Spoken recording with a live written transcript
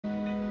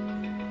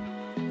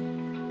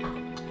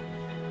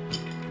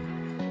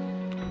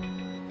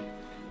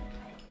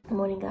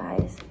morning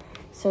guys.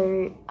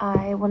 So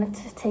I wanted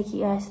to take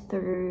you guys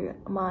through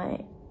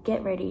my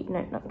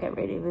not get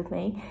ready with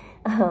me,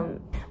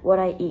 what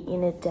I eat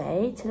in a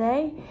day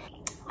today.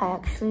 I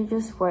actually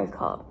just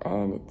woke up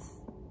and it's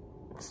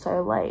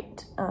so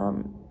late,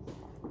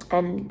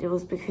 and it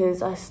was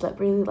because I slept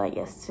really late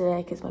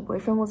yesterday because my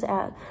boyfriend was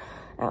out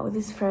with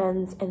his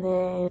friends,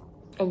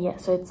 and yeah,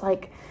 so it's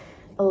like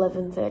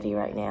 11:30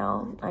 right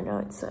now. I know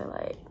it's so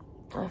late.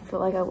 I feel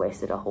like I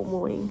wasted a whole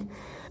morning.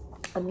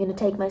 I'm gonna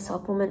take my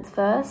supplements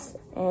first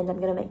and I'm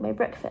gonna make my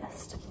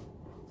breakfast.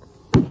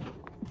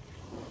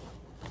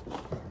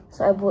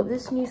 So I bought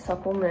this new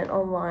supplement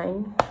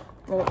online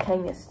and it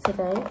came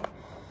yesterday.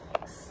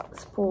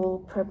 Spore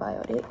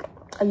probiotic.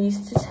 I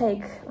used to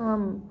take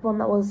one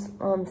that was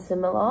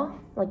similar,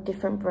 like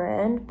different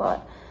brand,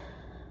 but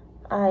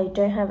I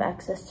don't have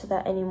access to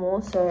that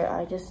anymore, so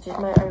I just did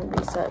my own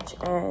research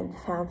and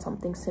found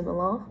something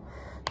similar.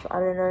 So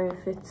I don't know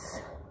if it's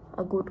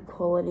a good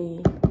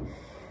quality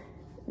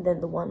than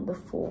the one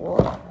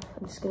before.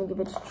 I'm just gonna give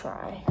it a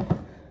try.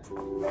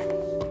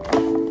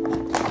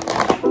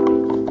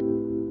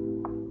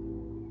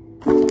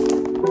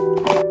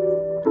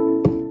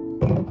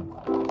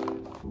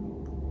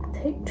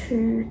 Take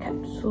 2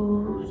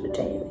 capsules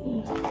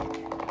daily.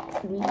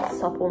 These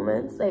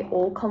supplements, they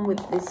all come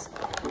with this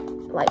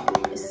like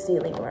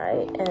sealing,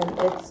 right? And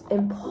it's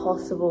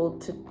impossible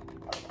to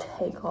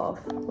take off.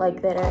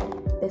 Like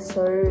they're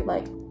so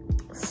like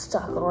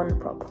stuck on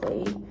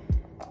properly.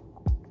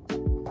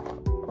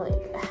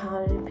 Like,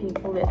 how do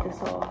people get this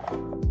off?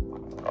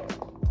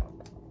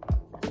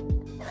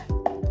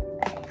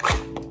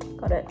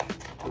 Got it.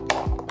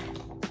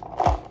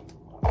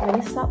 I'm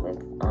gonna start with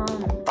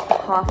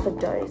half a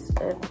dose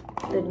of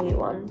the new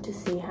one to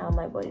see how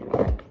my body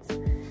reacts.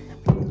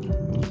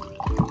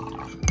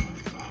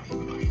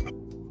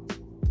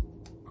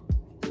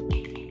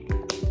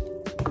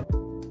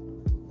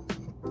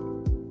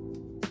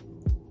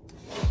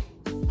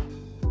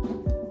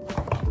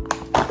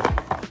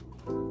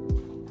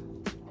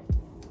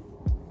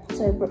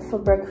 So for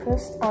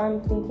breakfast,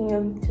 I'm thinking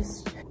of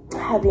just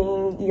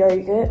having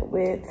yogurt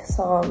with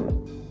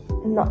some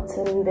nuts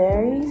and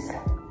berries.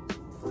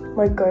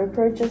 My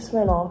GoPro just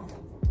went off.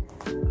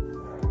 I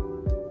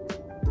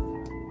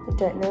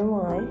don't know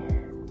why.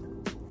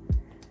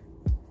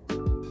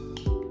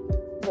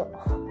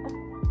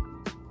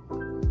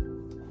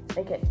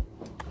 Okay,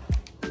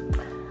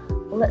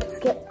 let's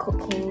get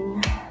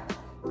cooking.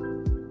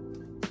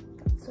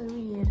 That's so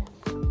weird.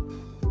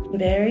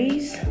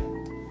 Berries.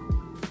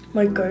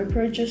 My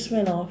GoPro just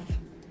went off.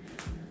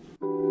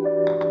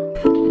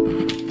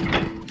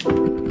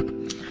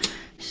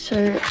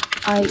 So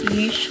I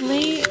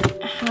usually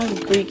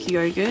have Greek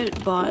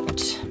yogurt, but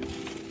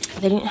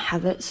they didn't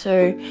have it,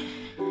 so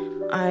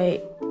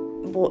I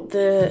bought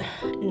the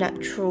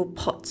natural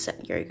pot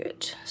set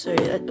yogurt. So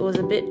it was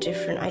a bit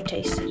different. I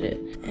tasted it,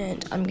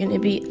 and I'm gonna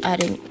be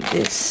adding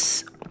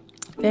this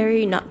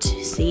berry nut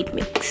seed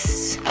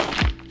mix.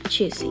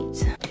 Chia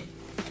seeds.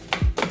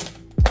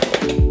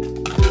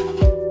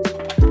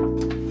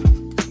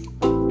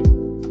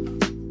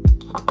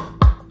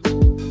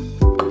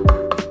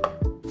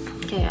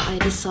 I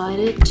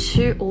decided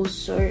to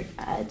also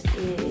add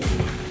in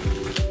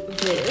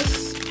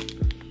this.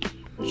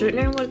 I don't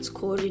know what it's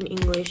called in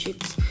English.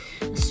 It's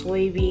a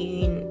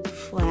soybean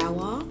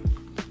flour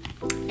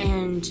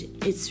and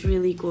it's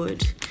really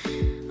good.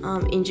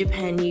 In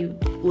Japan you'd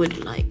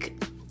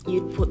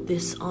put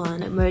this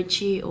on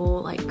mochi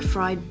or like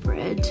fried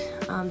bread.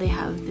 They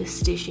have this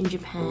dish in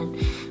Japan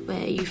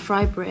where you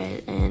fry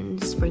bread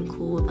and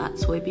sprinkle that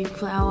soybean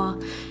flour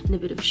and a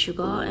bit of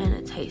sugar, and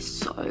it tastes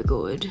so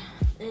good.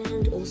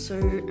 And also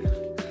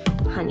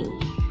honey.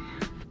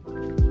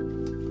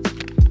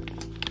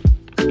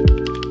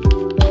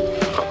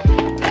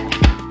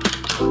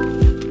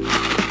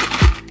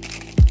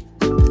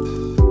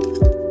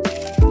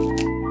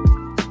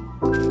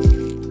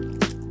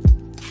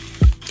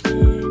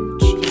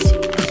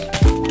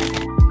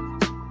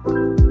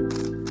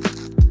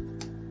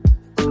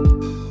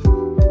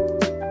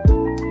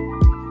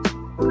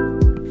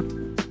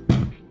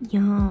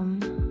 Yum.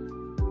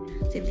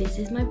 So this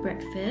is my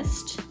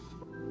breakfast.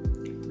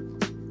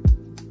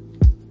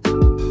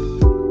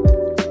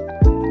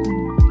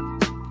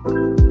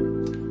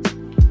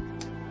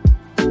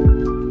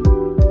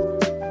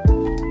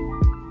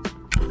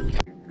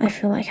 I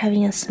feel like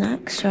having a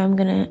snack, so I'm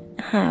gonna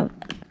have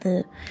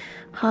the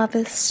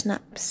Harvest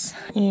snaps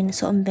in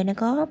salt and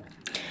vinegar.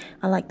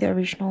 I like the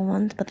original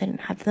ones, but they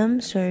didn't have them,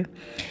 so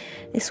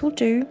this will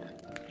do.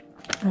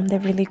 They're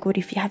really good.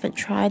 If you haven't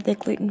tried, they're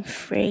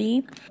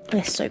gluten-free.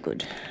 They're so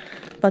good,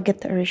 but I'll get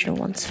the original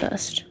ones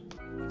first.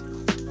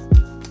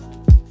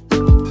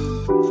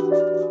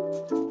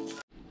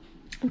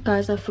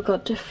 Guys, I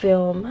forgot to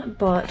film,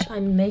 but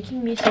I'm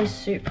making miso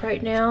soup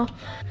right now.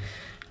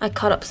 I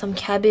cut up some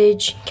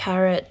cabbage,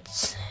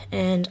 carrots,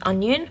 and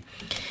onion,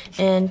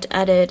 and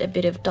added a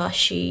bit of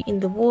dashi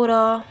in the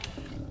water,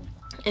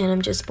 and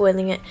I'm just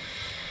boiling it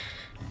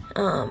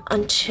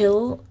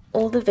until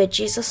all the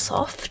veggies are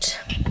soft.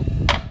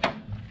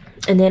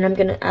 And then I'm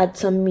gonna add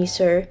some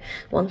miso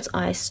once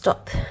I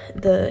stop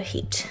the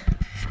heat.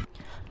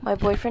 My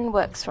boyfriend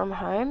works from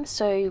home,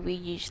 so we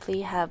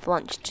usually have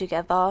lunch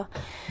together.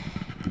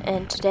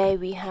 And today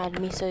we had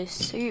miso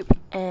soup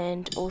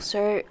and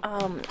also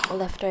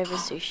leftover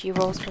sushi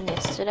rolls from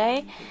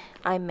yesterday.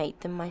 I made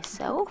them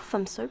myself.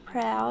 I'm so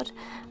proud.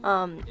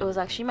 It was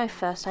actually my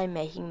first time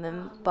making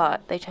them,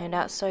 but they turned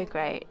out so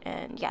great.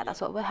 And yeah,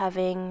 that's what we're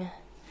having.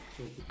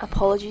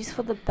 Apologies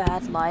for the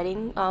bad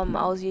lighting. I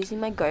was using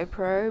my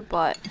GoPro,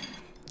 but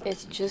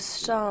it's just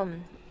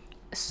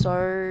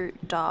so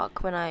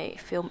dark when I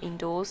film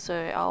indoors,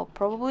 so I'll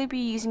probably be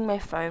using my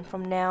phone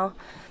from now.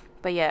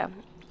 But yeah,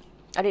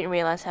 I didn't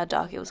realize how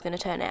dark it was going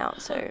to turn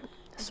out, so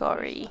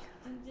sorry.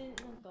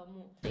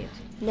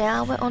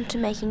 Now we're on to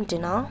making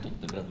dinner.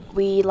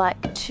 We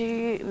like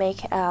to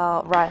make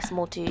our rice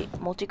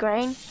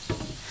multigrain,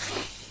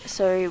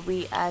 so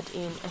we add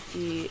in a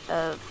few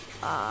of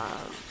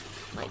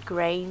like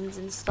grains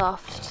and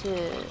stuff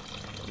to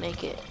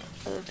make it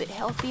a bit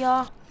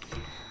healthier.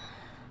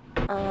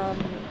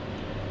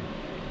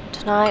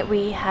 Tonight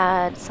we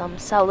had some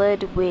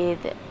salad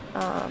with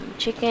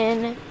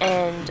chicken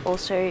and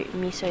also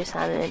miso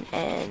salmon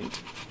and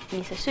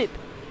miso soup.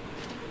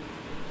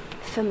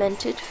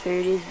 Fermented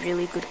food is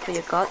really good for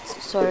your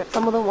guts, so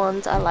some of the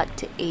ones I like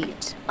to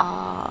eat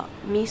are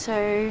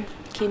miso,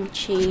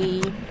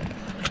 kimchi,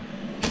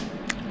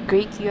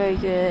 Greek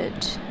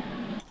yogurt,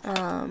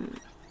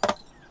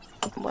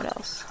 what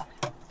else?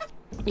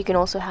 You can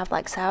also have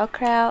like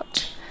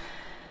sauerkraut,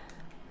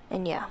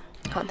 and yeah,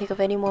 can't think of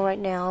any more right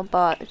now,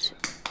 but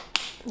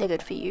they're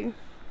good for you.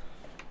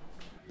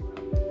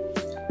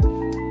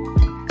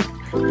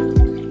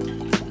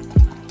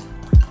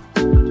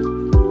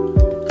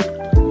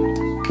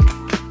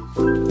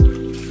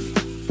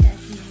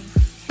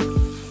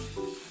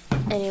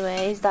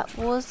 Anyways, that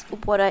was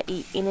what I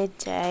eat in a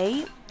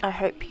day. I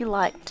hope you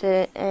liked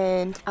it,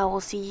 and I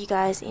will see you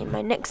guys in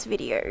my next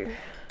video.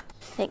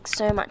 Thanks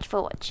so much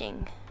for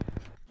watching.